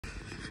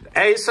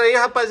É isso aí,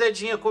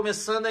 rapaziadinha,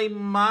 começando aí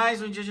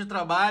mais um dia de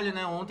trabalho,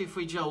 né? Ontem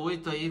foi dia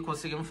 8 aí,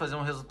 conseguimos fazer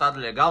um resultado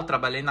legal.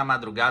 Trabalhei na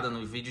madrugada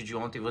no vídeo de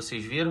ontem,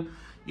 vocês viram.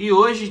 E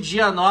hoje,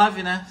 dia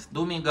 9, né?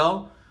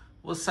 Domingão.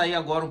 Vou sair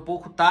agora um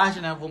pouco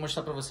tarde, né? Vou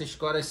mostrar pra vocês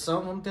que horas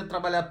são. Vamos tentar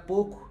trabalhar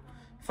pouco,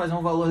 fazer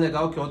um valor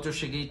legal, que ontem eu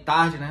cheguei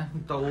tarde, né?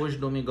 Então hoje,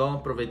 domingão,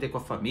 aproveitei com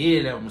a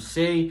família,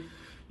 almocei.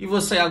 E vou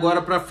sair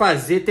agora pra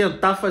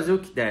tentar fazer o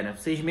que der, né?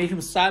 Vocês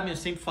mesmos sabem, eu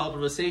sempre falo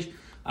pra vocês,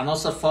 a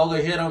nossa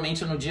folga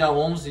geralmente é no dia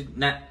 11,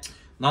 né?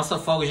 Nossa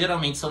folga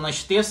geralmente são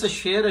nas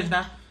terças-feiras,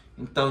 né?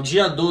 Então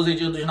dia 12 é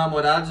dia dos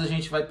namorados, a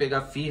gente vai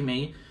pegar firme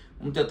aí.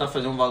 Vamos tentar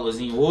fazer um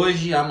valorzinho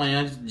hoje,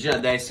 amanhã, dia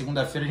 10,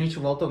 segunda-feira, a gente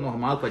volta ao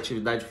normal com a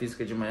atividade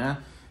física de manhã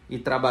e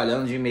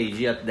trabalhando de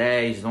meio-dia,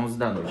 10, 11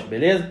 da noite,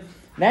 beleza?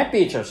 Né,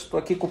 Pictures? Tô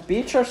aqui com o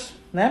Pictures,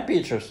 né,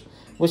 Pictures?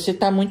 Você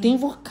tá muito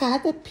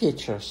invocada,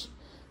 Pictures.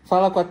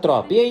 Fala com a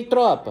tropa. E aí,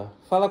 tropa?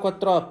 Fala com a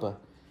tropa.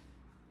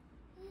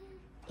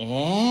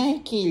 É,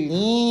 que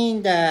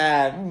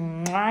linda.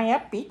 Ai, a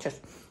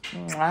Pictures.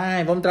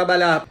 Ai, vamos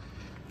trabalhar.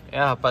 É,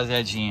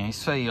 rapaziadinha,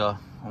 isso aí, ó.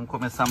 Vamos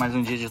começar mais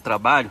um dia de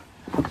trabalho.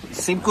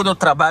 Sempre quando eu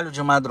trabalho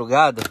de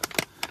madrugada,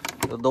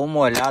 eu dou uma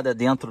olhada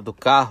dentro do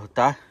carro,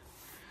 tá?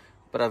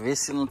 Pra ver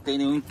se não tem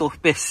nenhum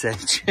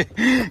entorpecente.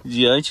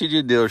 Diante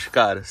de Deus,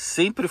 cara.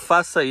 Sempre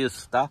faça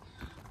isso, tá?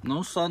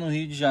 Não só no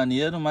Rio de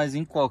Janeiro, mas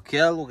em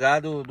qualquer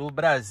lugar do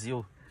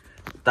Brasil,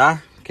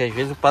 tá? Que às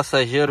vezes o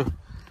passageiro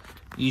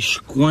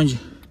esconde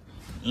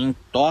em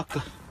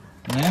toca,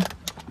 né?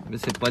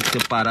 Você pode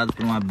ser parado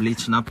por uma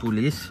blitz na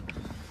polícia,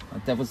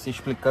 até você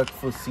explicar que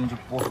focinho de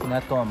porco não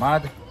é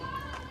tomada,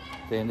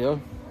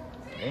 entendeu?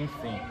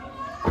 Enfim,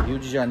 Rio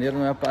de Janeiro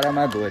não é para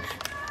amadores.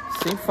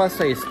 Sempre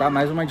faça isso, tá?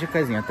 Mais uma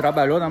dicasinha.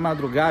 Trabalhou na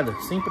madrugada,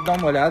 sempre dá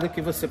uma olhada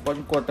que você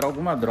pode encontrar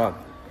alguma droga,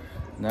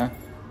 né?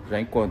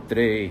 Já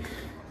encontrei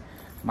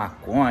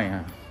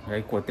maconha, já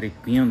encontrei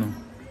pino.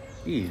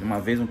 E uma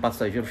vez um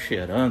passageiro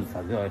cheirando,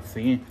 fazendo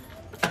assim,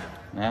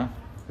 né?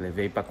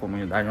 Levei pra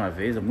comunidade uma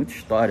vez, é muita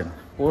história, mano.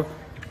 Pô,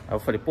 aí eu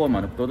falei, pô,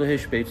 mano, com todo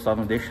respeito, só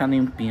não deixa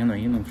nenhum pino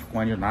aí, não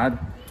esconde nada.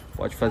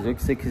 Pode fazer o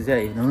que você quiser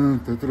aí. Não,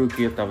 tô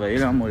truqueiro. Tava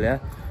ele, uma mulher.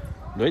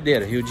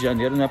 Doideira, Rio de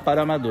Janeiro não é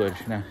para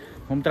amadores, né?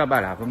 Vamos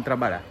trabalhar, vamos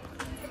trabalhar.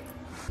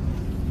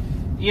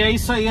 E é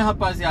isso aí,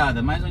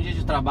 rapaziada. Mais um dia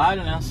de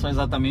trabalho, né? São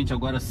exatamente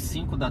agora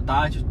 5 da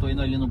tarde. Tô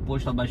indo ali no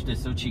posto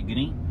abastecer o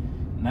tigrinho,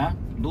 né?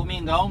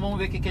 Domingão, vamos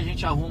ver o que a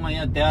gente arruma aí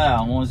até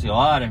 11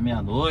 horas,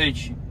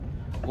 meia-noite.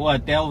 Ou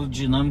até o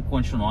dinâmico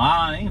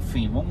continuar.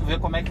 Enfim, vamos ver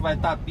como é que vai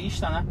estar a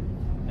pista, né?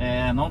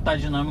 Não está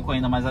dinâmico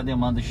ainda, mas a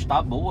demanda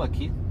está boa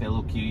aqui,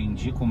 pelo que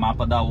indica o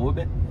mapa da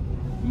Uber.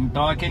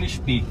 Então aqueles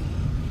piques.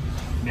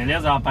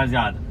 Beleza,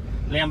 rapaziada?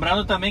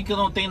 Lembrando também que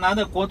não tem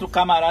nada contra o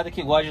camarada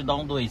que gosta de dar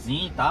um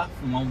doisinho, tá?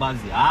 Fumar um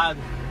baseado,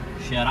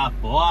 cheirar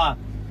pó.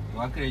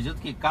 Eu acredito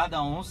que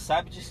cada um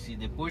sabe de si.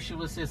 Depois que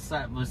você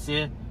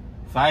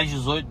faz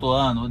 18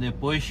 anos, ou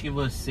depois que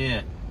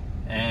você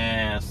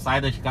sai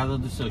das casas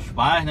dos seus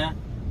pais, né?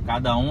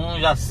 Cada um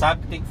já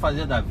sabe o que tem que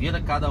fazer da vida,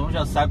 cada um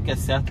já sabe o que é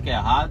certo e o que é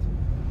errado.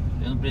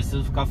 Eu não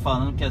preciso ficar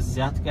falando que é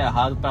certo e que é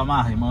errado pra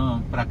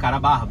marmã, pra cara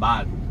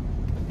barbado.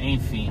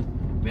 Enfim,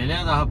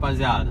 beleza,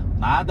 rapaziada?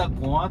 Nada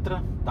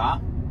contra,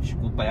 tá?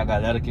 Desculpa aí a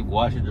galera que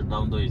gosta de dar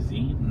um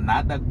doisinho.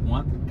 Nada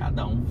contra,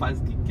 cada um faz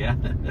o que quer.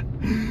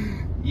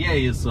 E é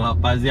isso,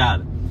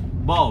 rapaziada.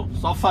 Bom,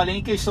 só falei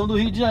em questão do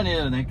Rio de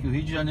Janeiro, né? Que o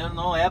Rio de Janeiro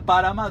não é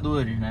para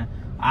amadores, né?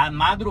 A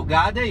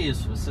madrugada é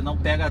isso, você não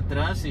pega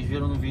trânsito. Vocês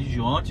viram no vídeo de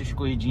ontem as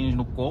corridinhas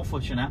no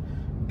Comfort, né?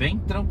 Bem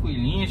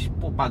tranquilinhas,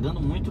 pô, pagando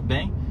muito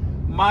bem.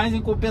 Mas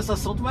em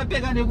compensação tu vai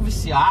pegar nego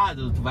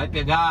viciado, tu vai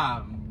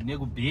pegar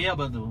nego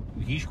bêbado,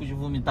 risco de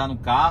vomitar no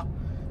carro.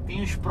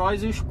 Tem os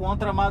prós e os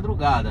contra a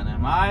madrugada, né?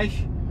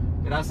 Mas,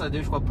 graças a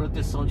Deus, com a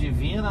proteção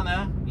divina,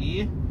 né?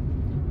 E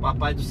o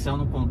Papai do Céu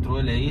no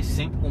controle aí,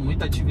 sempre com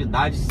muita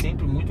atividade,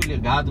 sempre muito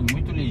ligado,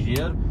 muito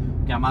ligeiro.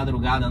 Que a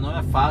madrugada não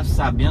é fácil,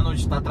 sabendo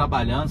onde está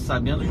trabalhando,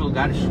 sabendo os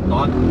lugares que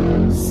toca,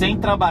 sem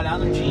trabalhar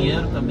no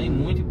dinheiro também,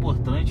 muito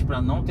importante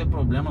para não ter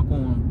problema com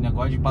o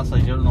negócio de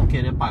passageiro não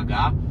querer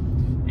pagar.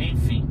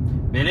 Enfim,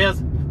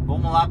 beleza?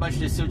 Vamos lá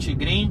abastecer o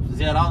tigrinho,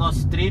 zerar o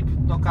nosso trip,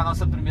 tocar a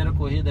nossa primeira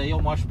corrida aí, eu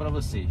mostro pra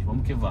vocês.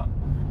 Vamos que vamos.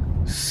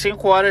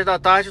 5 horas da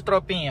tarde,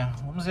 tropinha.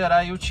 Vamos zerar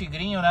aí o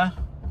tigrinho, né?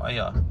 Aí,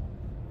 ó.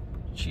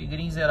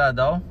 Tigrinho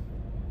zeradão.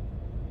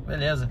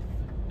 Beleza.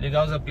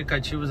 Ligar os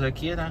aplicativos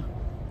aqui, né?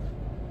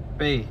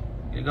 Pay.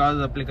 Ligar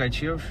os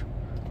aplicativos.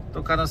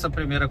 Tocar a nossa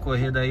primeira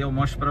corrida aí, eu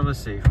mostro pra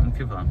vocês. Vamos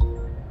que vamos.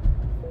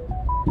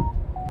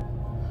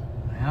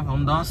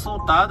 Vamos dar uma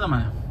soltada,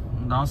 mano.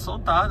 Vamos dar uma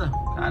soltada.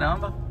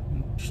 Caramba.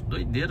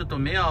 Doideira, tô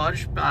meia hora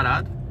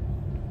parado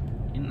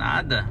e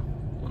nada.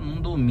 Pô,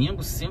 num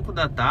domingo, 5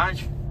 da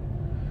tarde.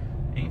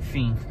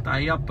 Enfim, tá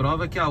aí a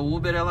prova que a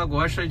Uber ela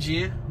gosta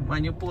de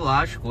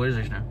manipular as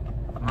coisas, né?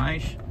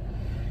 Mas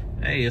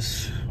é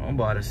isso.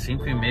 Vambora,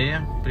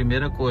 5h30,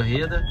 primeira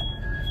corrida.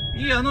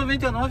 E a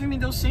 99 me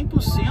deu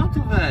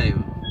 100%,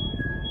 velho.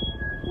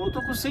 Pô, eu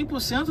tô com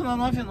 100% na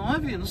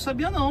 99, não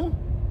sabia não.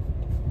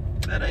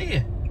 Pera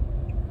aí.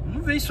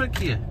 Vamos ver isso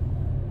aqui.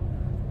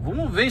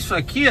 Vamos ver isso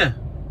aqui.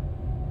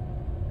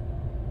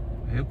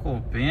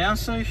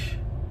 Recompensas.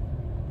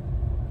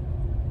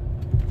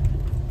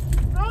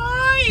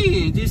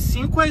 Ai, de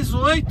 5 às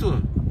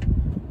 8.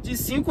 De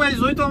 5 às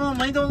 8 a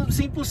mamãe deu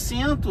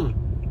 100%.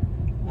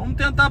 Vamos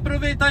tentar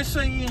aproveitar isso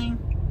aí, hein?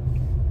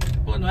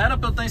 Pô, não era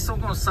pra eu estar em São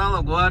Gonçalo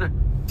agora.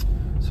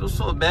 Se eu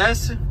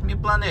soubesse, me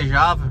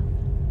planejava.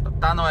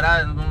 Tá no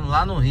horário,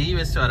 lá no Rio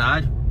esse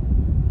horário.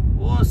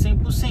 Pô,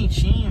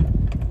 100%.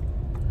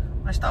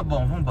 Mas tá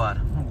bom,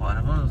 vambora.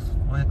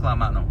 Vou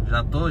reclamar não.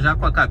 Já tô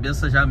com a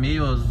cabeça já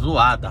meio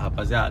zoada,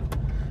 rapaziada.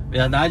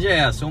 Verdade é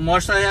essa, eu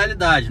mostro a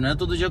realidade. Não é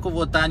todo dia que eu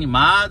vou estar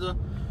animado.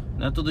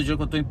 Não é todo dia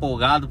que eu tô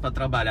empolgado pra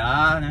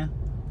trabalhar, né?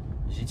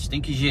 A gente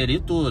tem que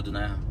gerir tudo,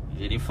 né?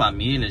 Gerir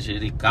família,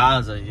 gerir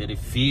casa, gerir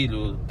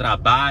filho,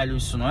 trabalho.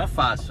 Isso não é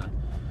fácil, né?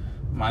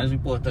 Mas o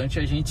importante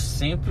é a gente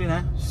sempre,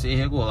 né, ser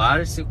regular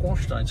e ser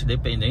constante,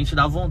 independente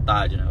da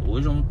vontade, né?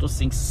 Hoje eu não tô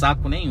sem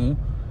saco nenhum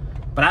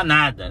pra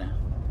nada, né?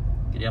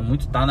 Queria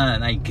muito estar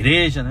na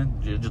igreja, né?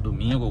 Dia de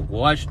domingo eu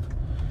gosto.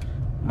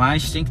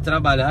 Mas tem que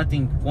trabalhar,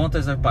 tem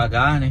contas a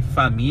pagar, né?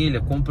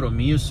 Família,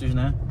 compromissos,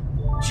 né?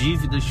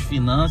 Dívidas,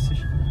 finanças.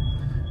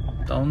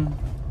 Então,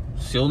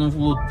 se eu não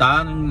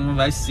lutar, não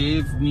vai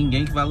ser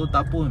ninguém que vai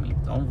lutar por mim.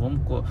 Então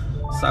vamos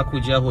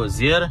sacudir a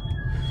roseira.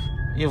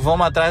 E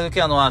vamos atrás do que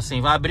é nosso,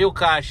 hein? Vai abrir o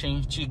caixa,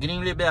 hein?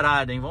 Tigrinho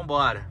liberado, hein?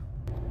 Vambora.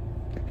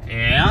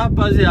 É,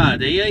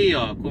 rapaziada. E aí,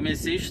 ó.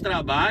 Comecei esse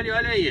trabalho e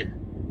olha aí.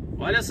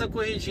 Olha essa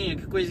corridinha,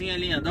 que coisinha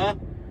linda, ó.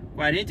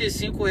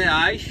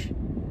 R$45.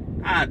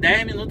 Ah,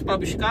 10 minutos pra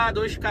buscar,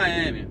 2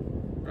 km.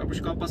 Pra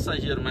buscar o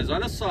passageiro. Mas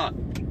olha só.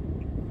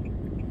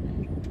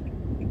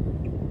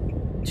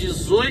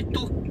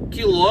 18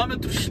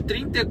 quilômetros,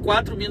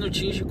 34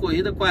 minutinhos de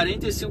corrida,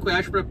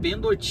 R$45 pra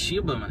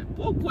Pendotiba, mano.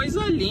 Pô,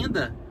 coisa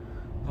linda.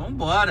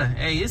 Vambora,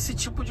 é esse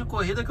tipo de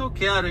corrida que eu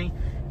quero, hein?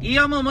 E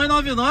a mamãe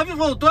 99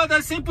 voltou a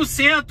dar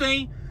 100%,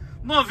 hein?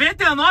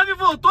 99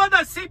 voltou a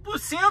dar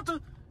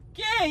 100%.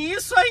 Que é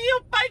isso aí,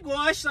 o pai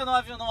gosta,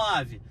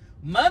 99.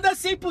 Manda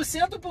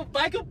 100% pro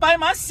pai que o pai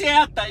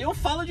maceta. Eu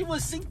falo de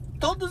você em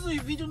todos os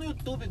vídeos no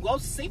YouTube, igual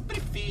sempre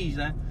fiz,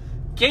 né?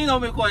 Quem não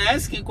me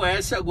conhece, quem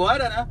conhece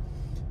agora, né?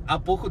 Há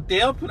pouco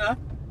tempo, né?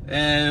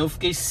 Eu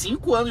fiquei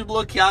 5 anos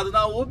bloqueado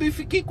na Uber e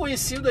fiquei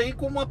conhecido aí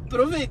como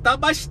aproveitar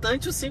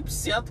bastante o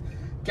 100%.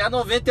 Que a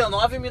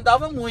 99 me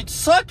dava muito.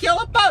 Só que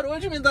ela parou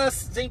de me dar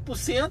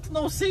 100%,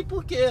 não sei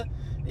porquê.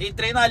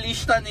 Entrei na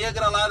lista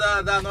negra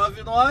lá da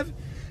 99.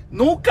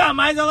 Nunca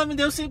mais ela me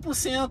deu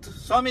 100%.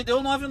 Só me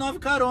deu 99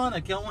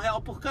 carona, que é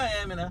R$1 por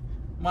km, né?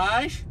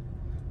 Mas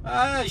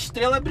a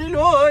estrela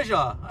brilhou hoje,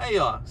 ó. Aí,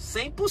 ó,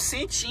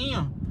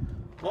 100%.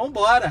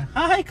 Vambora.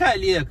 Ai,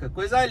 Calica,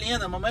 coisa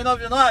linda. Mamãe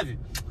 99,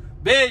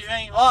 beijo,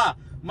 hein? Ó,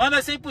 manda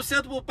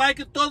 100% pro pai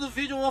que todo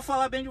vídeo eu vou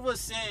falar bem de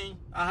você, hein?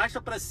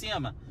 Arrasta pra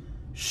cima.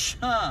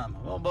 Chama,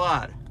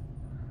 vambora.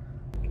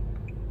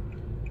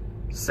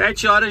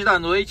 7 horas da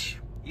noite.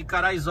 E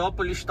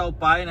Caraisópolis está o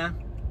pai, né?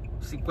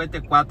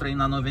 54 aí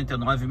na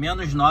 99,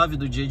 menos 9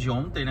 do dia de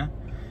ontem, né?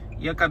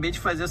 E acabei de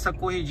fazer essa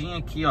corridinha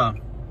aqui, ó.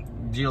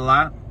 De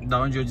lá, da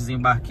onde eu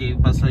desembarquei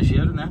o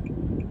passageiro, né?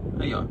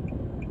 Aí, ó.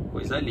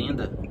 Coisa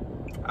linda.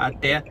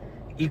 Até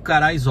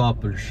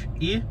Caraisópolis.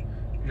 E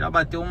já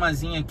bateu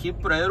umazinha aqui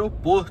pro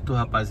aeroporto,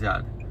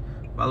 rapaziada.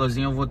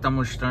 Valorzinho eu vou estar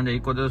mostrando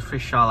aí quando eu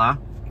fechar lá.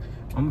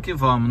 Vamos que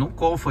vamos, no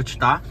Comfort,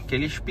 tá?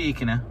 Aquele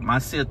pique, né?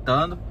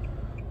 Macetando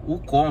o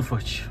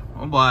Comfort.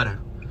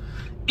 Vambora.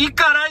 E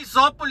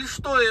Caraisópolis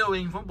estou eu,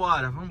 hein?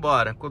 Vambora,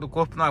 vambora. Quando o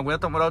corpo não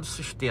aguenta, a moral do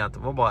sustento.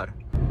 Vambora.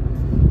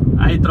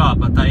 Aí,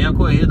 tropa, tá aí a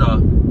corrida, ó.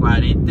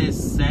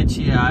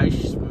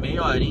 R$47,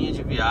 meia horinha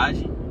de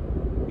viagem,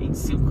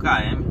 25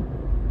 km.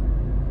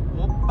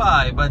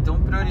 Opa, e bateu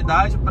uma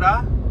prioridade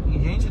pra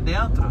gente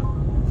dentro.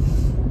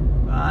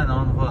 Ah,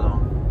 não vou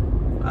não.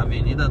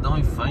 Avenida Dom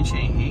Infante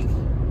Henrique.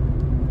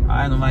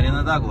 Ah, no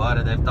Marina da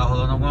Glória, deve estar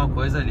rolando alguma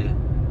coisa ali.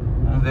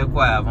 Vamos ver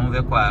qual é, vamos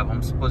ver qual é.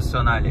 Vamos se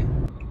posicionar ali.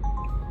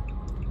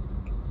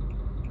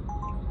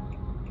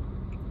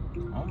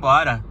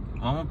 Vambora.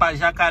 Vamos pra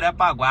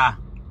Jacarepaguá.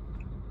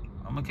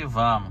 Vamos que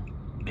vamos.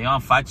 Dei uma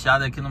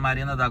fatiada aqui no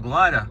Marina da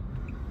Glória.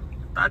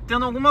 Tá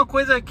tendo alguma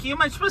coisa aqui,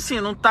 mas tipo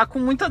assim, não tá com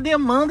muita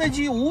demanda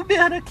de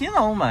Uber aqui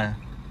não, mano.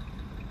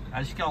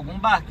 Acho que algum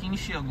barquinho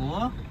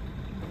chegou.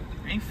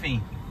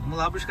 Enfim, vamos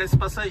lá buscar esse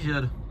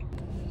passageiro.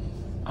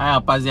 Aí,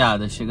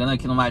 rapaziada, chegando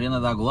aqui no Marina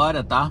da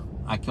Glória, tá?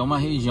 Aqui é uma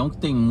região que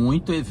tem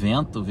muito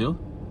evento, viu?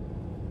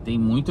 Tem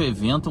muito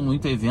evento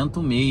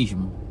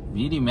mesmo.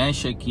 Vira e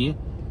mexe aqui,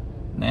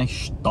 né?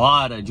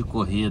 Estoura de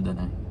corrida,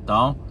 né?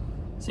 Então,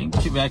 sempre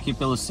que tiver aqui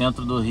pelo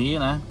centro do Rio,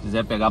 né?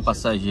 Quiser pegar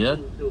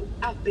passageiro,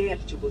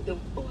 aperte o botão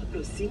ou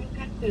aproxime o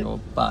cartão.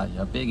 Opa,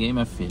 já peguei,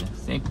 minha filha.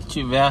 Sempre que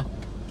tiver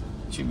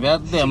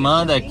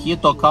demanda aqui,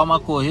 tocar uma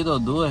corrida ou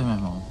duas, meu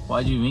irmão,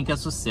 pode vir que é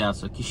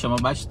sucesso. Aqui chama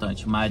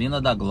bastante.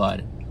 Marina da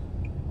Glória.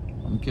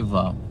 Vamos que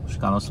vamos,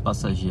 buscar nosso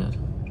passageiro.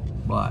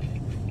 Bora.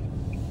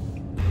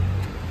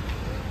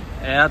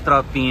 É,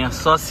 tropinha,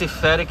 só se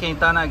fere quem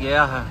tá na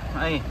guerra.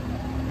 Aí.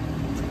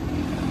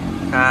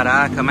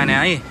 Caraca, mané,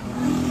 aí.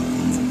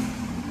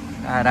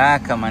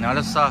 Caraca, mano,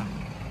 olha só.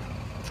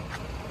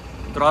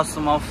 Troço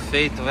mal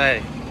feito,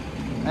 velho.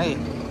 Aí.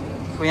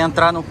 Fui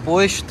entrar no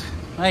posto.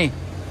 Aí.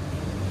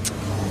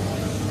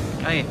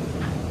 Aí.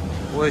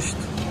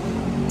 Posto.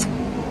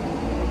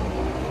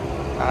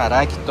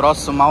 Caralho, que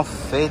troço mal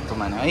feito,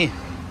 mano. Aí.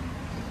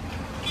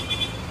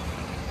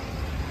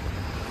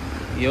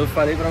 E eu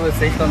falei pra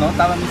vocês que eu não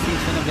tava me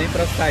sentindo bem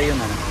pra sair,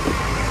 mano.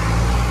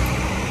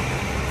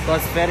 Só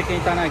se fere quem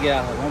tá na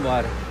guerra.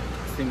 Vambora.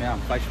 Assim mesmo,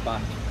 faz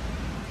parte.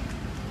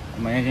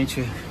 Amanhã a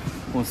gente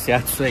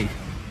conserta isso aí.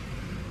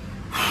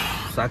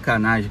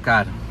 Sacanagem,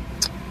 cara.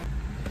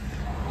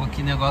 Pô,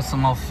 que negócio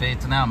mal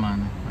feito, né,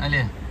 mano?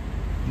 Olha,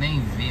 nem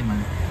vi,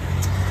 mano.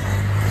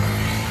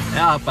 É,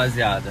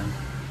 rapaziada.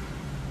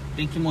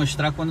 Tem que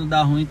mostrar quando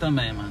dá ruim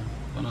também, mano.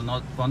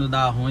 Quando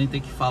dá ruim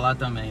tem que falar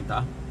também,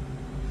 tá?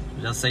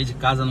 Já saí de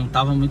casa, não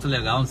tava muito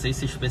legal, não sei se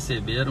vocês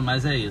perceberam,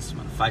 mas é isso,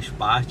 mano. Faz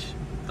parte,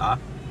 tá?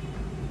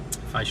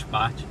 Faz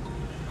parte.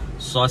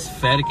 Só se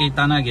fere quem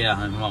tá na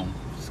guerra, irmão.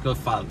 Isso que eu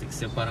falo, tem que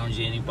separar um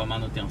dinheirinho pra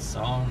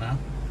manutenção, né?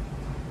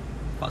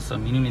 Faço a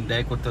mínima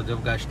ideia quanto eu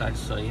devo gastar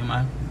disso aí,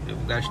 mas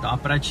devo gastar uma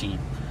pratinha.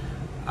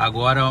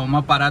 Agora,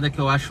 uma parada que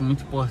eu acho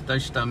muito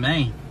importante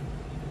também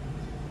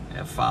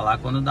é falar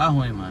quando dá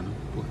ruim, mano.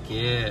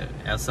 Porque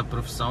essa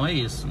profissão é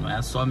isso, não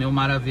é só mil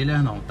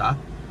maravilhas não, tá?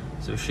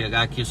 Se eu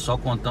chegar aqui só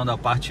contando a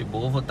parte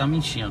boa, vou estar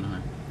mentindo, né?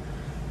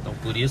 Então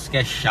por isso que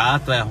é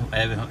chato,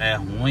 é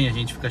ruim, a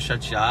gente fica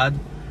chateado.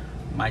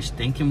 Mas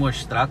tem que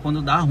mostrar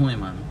quando dá ruim,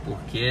 mano.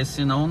 Porque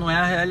senão não é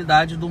a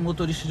realidade do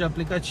motorista de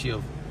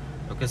aplicativo.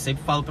 É o que eu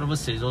sempre falo pra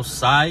vocês. Eu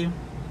saio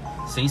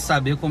sem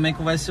saber como é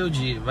que vai ser o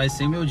dia, vai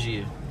ser meu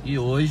dia. E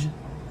hoje,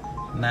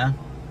 né,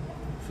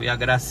 fui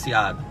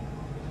agraciado.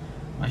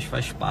 Mas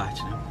faz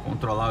parte, né?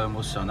 Controlar o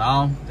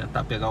emocional,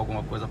 tentar pegar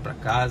alguma coisa pra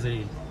casa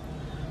e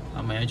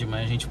amanhã de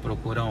manhã a gente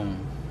procura um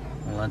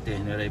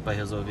lanterneiro aí pra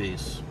resolver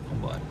isso.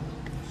 Vambora.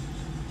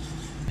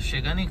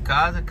 Chegando em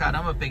casa,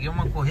 caramba, eu peguei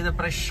uma corrida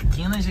para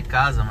esquinas de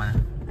casa,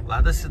 mano. Lá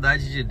da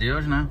Cidade de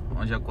Deus, né?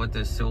 Onde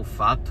aconteceu o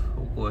fato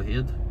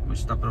ocorrido. Vou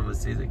mostrar pra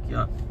vocês aqui,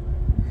 ó.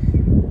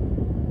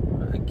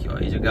 Aqui, ó,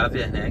 de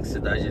Gavernex,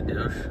 Cidade de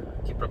Deus.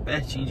 Aqui pra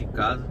pertinho de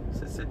casa.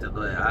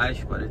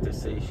 R$62,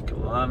 46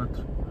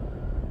 km.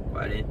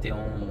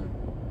 41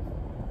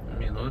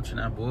 minutos,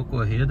 né? Boa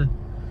corrida.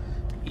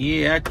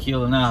 E é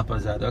aquilo, né,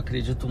 rapaziada? Eu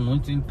acredito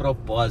muito em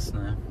propósito,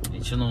 né? A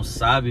gente não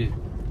sabe,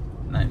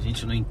 né? A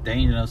gente não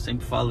entende, né? Eu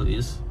sempre falo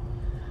isso.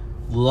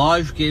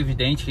 Lógico e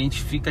evidente que a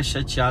gente fica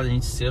chateado, a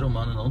gente ser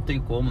humano, não tem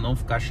como não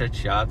ficar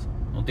chateado.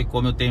 Não tem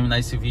como eu terminar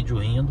esse vídeo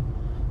rindo,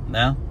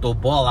 né? Tô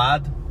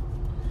bolado.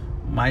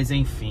 Mas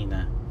enfim,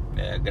 né?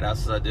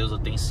 Graças a Deus eu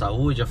tenho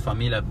saúde, a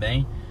família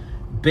bem.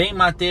 Bem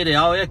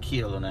material é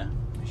aquilo, né?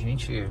 A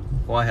gente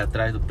corre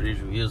atrás do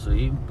prejuízo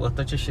aí. O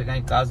importante é chegar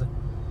em casa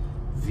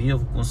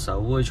vivo, com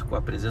saúde, com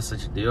a presença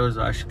de Deus.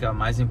 Eu acho que é a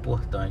mais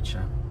importante,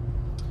 né?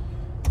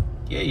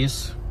 E é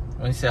isso.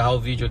 Vou encerrar o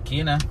vídeo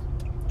aqui, né?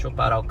 Deixa eu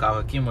parar o carro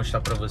aqui e mostrar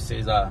pra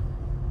vocês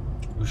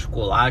o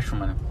esculacho,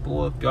 mano.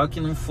 Pô, pior que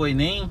não foi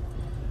nem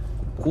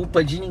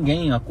culpa de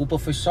ninguém. A culpa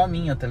foi só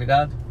minha, tá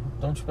ligado?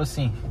 Então, tipo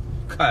assim,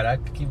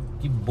 caraca,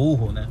 que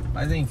burro, né?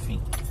 Mas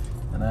enfim,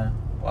 né?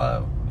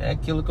 É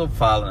aquilo que eu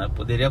falo, né?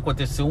 Poderia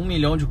acontecer 1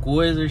 milhão de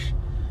coisas.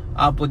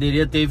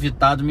 Poderia ter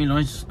evitado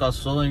milhões de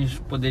situações.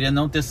 Poderia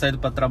não ter saído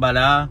pra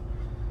trabalhar.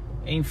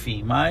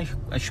 Enfim, mas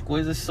as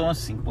coisas são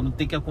assim. Quando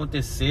tem que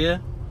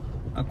acontecer,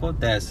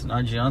 acontece. Não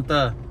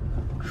adianta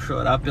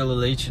chorar pelo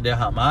leite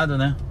derramado,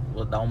 né?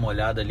 Vou dar uma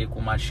olhada ali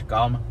com mais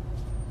calma.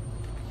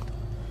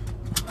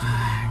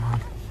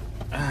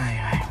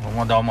 Ai,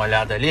 vamos dar uma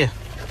olhada ali.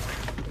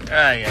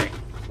 Ai,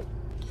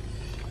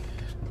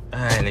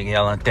 liguei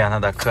a lanterna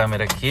da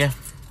câmera aqui.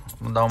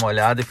 Vamos dar uma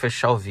olhada e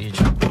fechar o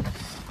vídeo.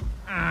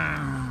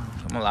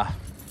 Vamos lá.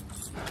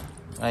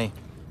 Aí.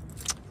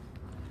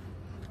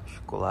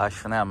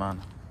 Esculacho, né, mano?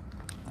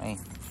 Aí.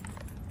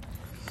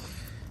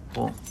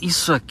 Bom,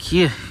 isso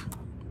aqui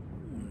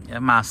é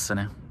massa,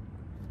 né?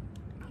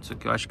 Isso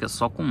aqui eu acho que é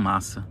só com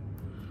massa.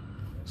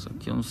 Isso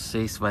aqui eu não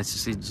sei se vai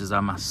se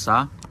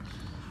desamassar,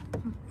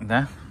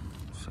 né?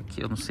 Isso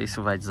aqui eu não sei se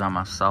vai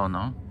desamassar ou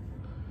não.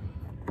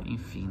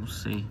 Enfim, não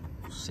sei.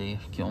 Não sei.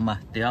 Aqui é um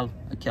martelo.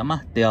 Aqui é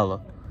martelo,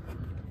 ó.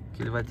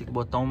 Aqui ele vai ter que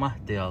botar um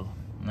martelo,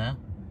 né?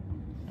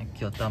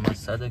 Aqui, ó, tá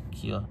amassado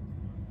aqui, ó.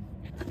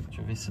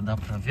 Deixa eu ver se dá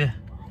pra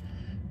ver.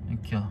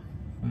 Aqui, ó,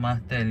 o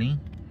martelinho.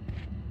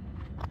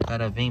 O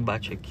cara vem e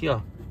bate aqui,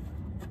 ó,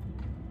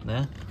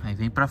 né? Aí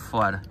vem pra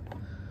fora,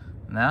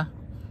 né?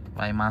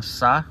 Vai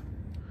amassar.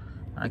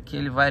 Aqui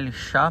ele vai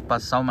lixar,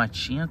 passar uma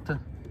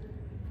tinta.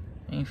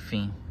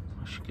 Enfim,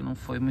 acho que não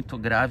foi muito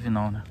grave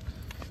não, né?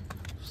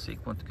 Não sei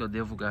quanto que eu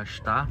devo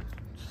gastar.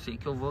 Sei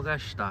que eu vou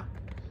gastar,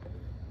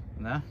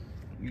 né?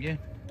 E...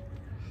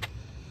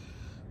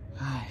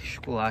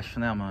 esculacho,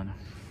 né, mano?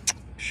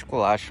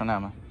 Esculacho, né,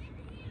 mano?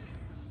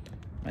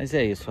 Mas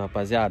é isso,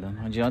 rapaziada.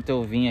 Não adianta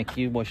eu vir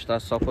aqui mostrar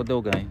só quando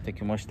eu ganho. Tem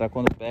que mostrar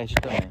quando perde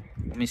também.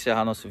 Vamos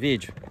encerrar nosso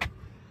vídeo?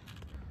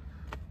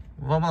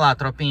 Vamos lá,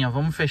 tropinha.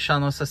 Vamos fechar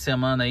nossa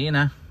semana aí,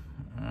 né?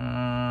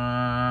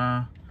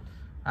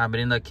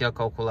 Abrindo aqui a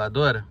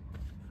calculadora.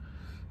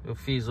 Eu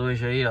fiz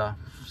hoje aí, ó,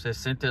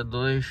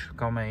 62.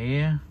 Calma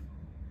aí.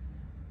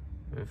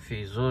 Eu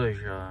fiz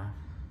hoje, ó.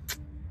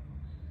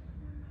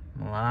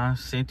 Vamos lá,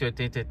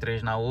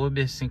 183 na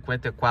Uber,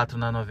 54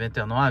 na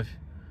 99.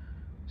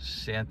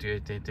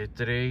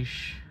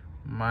 183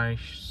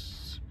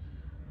 mais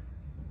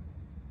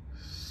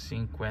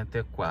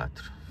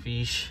 54.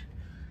 Fiz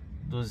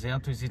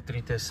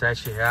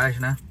R$237,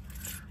 né?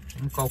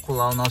 Vamos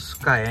calcular o nosso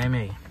KM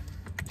aí.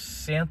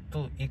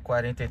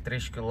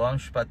 143 km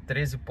para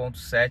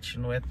 13,7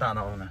 no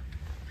etanol, né?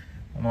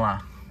 Vamos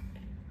lá.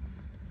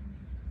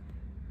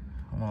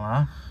 Vamos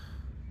lá.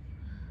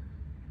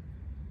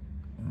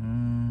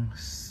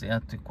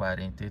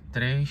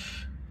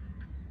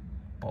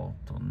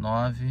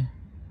 143,9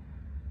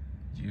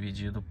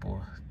 dividido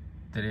por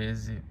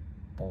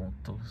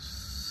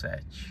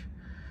 13,7.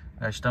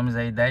 Gastamos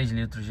aí 10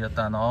 litros de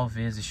etanol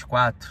vezes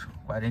 4,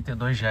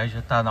 R$42 de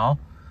etanol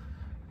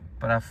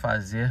para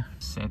fazer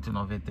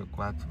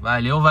 194.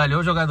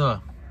 Valeu,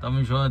 jogador.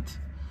 Tamo junto.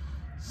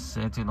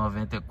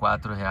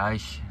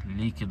 R$194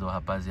 líquido,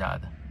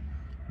 rapaziada,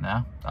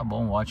 né? Tá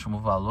bom, ótimo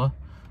valor.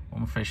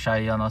 Vamos fechar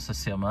aí a nossa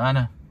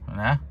semana,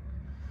 né?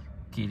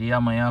 Queria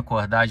amanhã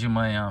acordar de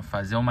manhã,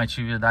 fazer uma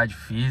atividade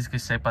física e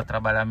sair para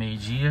trabalhar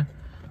meio-dia,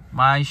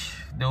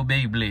 mas deu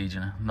Beyblade,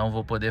 né? Não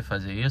vou poder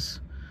fazer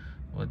isso.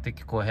 Vou ter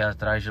que correr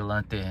atrás de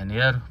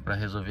lanterneiro para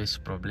resolver esse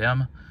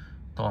problema.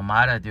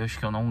 Tomara a Deus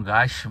que eu não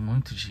gaste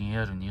muito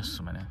dinheiro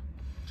nisso, mano.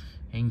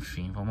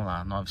 Enfim, vamos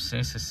lá.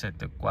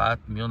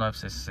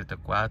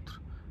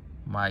 1964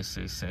 mais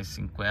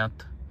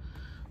 650,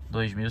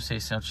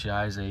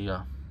 R$2.600 aí,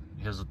 ó.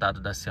 Resultado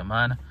da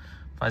semana.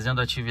 Fazendo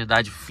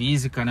atividade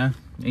física, né?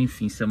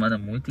 Enfim, semana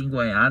muito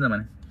engonhada,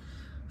 mano.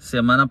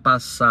 Semana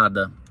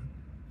passada,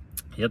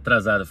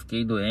 retrasada,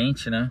 fiquei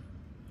doente, né?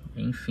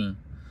 Enfim,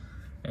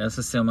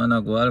 essa semana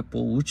agora,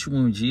 pô,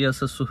 último dia,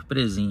 essa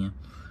surpresinha.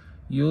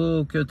 E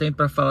o que eu tenho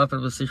pra falar pra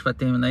vocês pra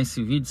terminar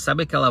esse vídeo,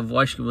 sabe aquela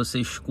voz que você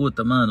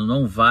escuta, mano?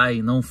 Não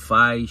vai, não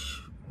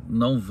faz,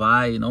 não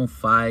vai, não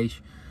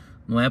faz,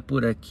 não é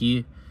por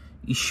aqui.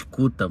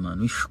 Escuta,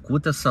 mano,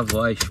 escuta essa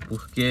voz,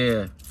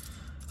 porque,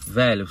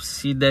 velho,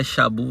 se der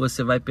chabu,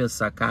 você vai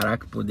pensar,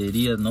 caraca,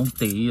 poderia não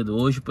ter ido.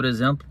 Hoje, por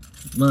exemplo,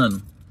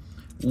 mano,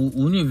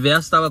 o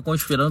universo tava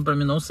conspirando pra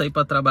mim não sair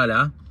pra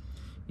trabalhar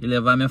e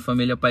levar minha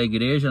família pra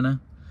igreja, né?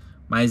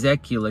 Mas é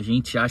aquilo, a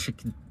gente acha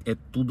que é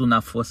tudo na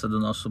força do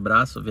nosso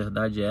braço, a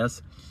verdade é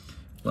essa.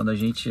 Quando a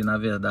gente, na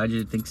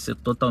verdade, tem que ser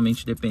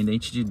totalmente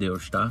dependente de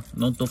Deus, tá?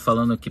 Não tô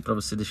falando aqui pra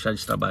você deixar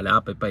de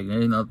trabalhar, pra ir pra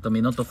igreja, não,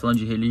 também não tô falando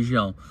de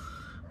religião.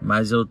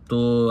 Mas eu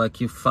tô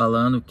aqui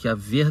falando que a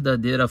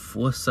verdadeira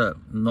força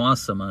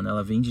nossa, mano,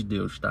 ela vem de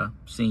Deus, tá?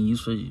 Sem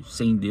isso,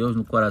 sem Deus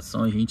no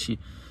coração, a gente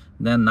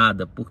não é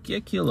nada. Porque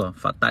aquilo, ó,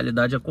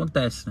 fatalidade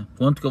acontece, né?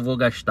 Quanto que eu vou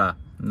gastar,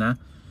 né?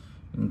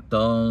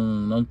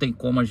 Então, não tem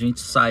como a gente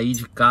sair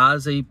de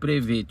casa e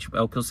prever. Tipo,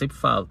 é o que eu sempre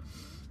falo.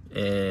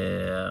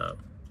 É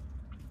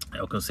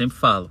o que eu sempre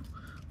falo.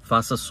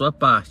 Faça a sua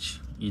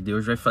parte e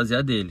Deus vai fazer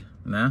a dele,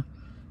 né?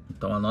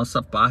 Então, a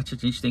nossa parte a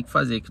gente tem que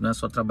fazer, que não é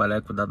só trabalhar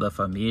e cuidar da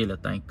família,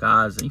 estar em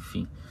casa,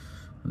 enfim,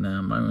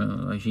 né?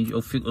 Mas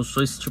eu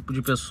sou esse tipo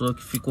de pessoa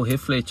que fico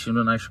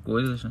refletindo nas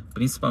coisas, né?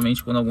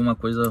 Principalmente quando alguma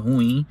coisa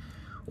ruim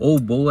ou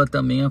boa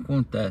também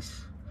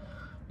acontece.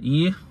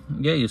 E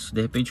é isso,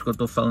 de repente o que eu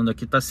tô falando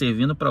aqui tá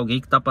servindo para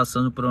alguém que tá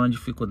passando por uma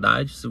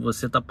dificuldade. Se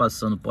você tá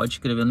passando, pode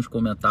escrever nos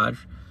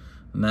comentários,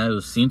 né?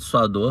 Eu sinto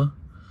sua dor.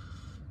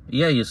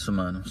 E é isso,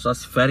 mano. Só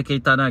se fere quem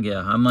tá na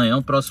guerra. Amanhã,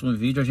 o próximo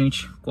vídeo, a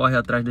gente corre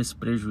atrás desse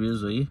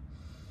prejuízo aí.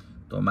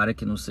 Tomara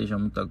que não seja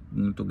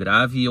muito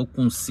grave e eu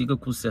consiga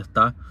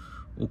consertar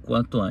o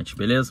quanto antes,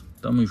 beleza?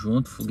 Tamo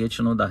junto,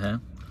 foguete não dá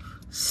ré.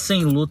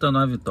 Sem luta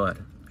não há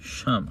vitória.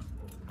 Chama.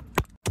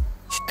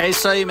 É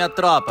isso aí, minha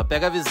tropa,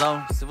 pega a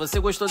visão. Se você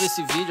gostou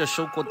desse vídeo,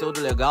 achou o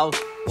conteúdo legal,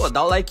 pô,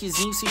 dá o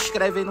likezinho e se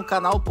inscreve aí no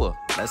canal, pô.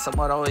 Dá essa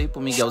moral aí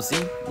pro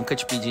Miguelzinho, nunca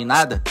te pedi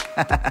nada.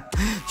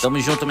 Tamo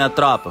junto, minha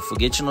tropa,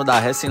 foguete não dá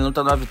ré, sem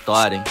luta não há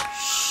vitória, hein.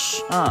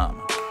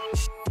 Chama.